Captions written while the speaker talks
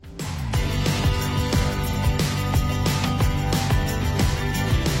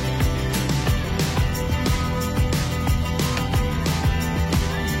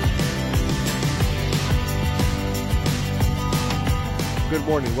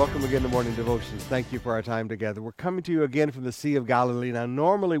morning. Welcome again to Morning Devotions. Thank you for our time together. We're coming to you again from the Sea of Galilee. Now,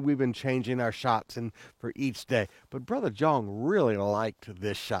 normally we've been changing our shots for each day, but Brother John really liked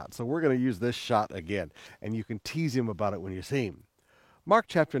this shot, so we're going to use this shot again, and you can tease him about it when you see him. Mark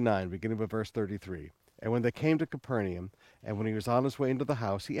chapter 9, beginning with verse 33. And when they came to Capernaum, and when he was on his way into the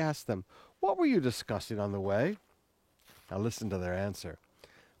house, he asked them, "What were you discussing on the way?" Now listen to their answer.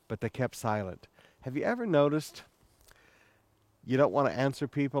 But they kept silent. Have you ever noticed you don't want to answer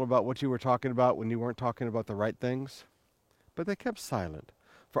people about what you were talking about when you weren't talking about the right things? But they kept silent.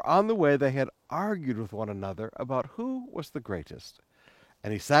 For on the way they had argued with one another about who was the greatest.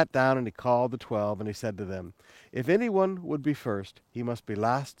 And he sat down and he called the 12, and he said to them, "If anyone would be first, he must be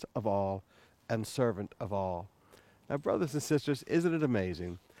last of all and servant of all." Now, brothers and sisters, isn't it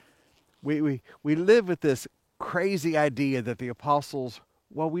amazing? We live with this crazy idea that the apostles,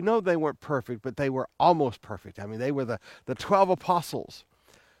 well, we know they weren't perfect, but they were almost perfect. I mean, they were the 12 apostles.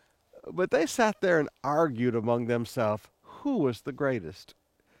 But they sat there and argued among themselves who was the greatest.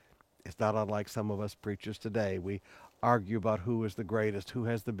 It's not unlike some of us preachers today. We argue about who is the greatest, who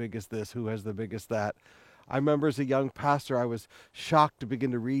has the biggest this, who has the biggest that. I remember as a young pastor, I was shocked to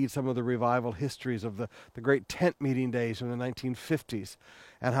begin to read some of the revival histories of the great tent meeting days from the 1950s,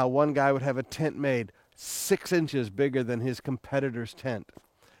 and how one guy would have a tent made 6 inches bigger than his competitor's tent.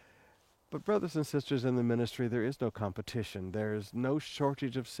 But brothers and sisters, in the ministry, there is no competition. There is no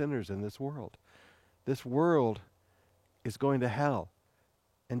shortage of sinners in this world. This world is going to hell,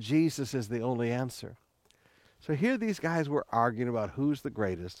 and Jesus is the only answer. So here these guys were arguing about who's the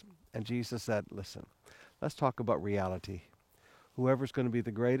greatest, and Jesus said, listen, let's talk about reality. Whoever's going to be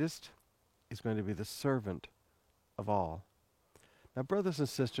the greatest is going to be the servant of all. Now, brothers and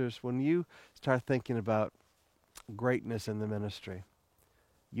sisters, when you start thinking about greatness in the ministry,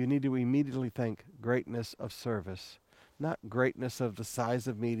 you need to immediately think greatness of service, not greatness of the size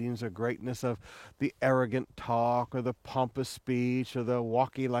of meetings or greatness of the arrogant talk or the pompous speech or the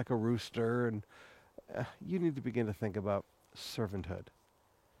walking like a rooster. And you need to begin to think about servanthood.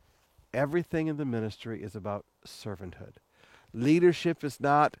 Everything in the ministry is about servanthood. Leadership is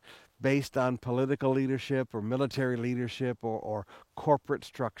not based on political leadership or military leadership or corporate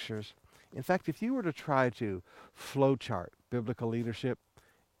structures. In fact, if you were to try to flowchart biblical leadership,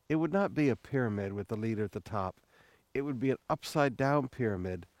 it would not be a pyramid with the leader at the top. It would be an upside-down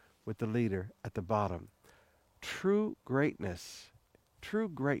pyramid with the leader at the bottom. True greatness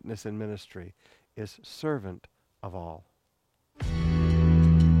in ministry is servant of all.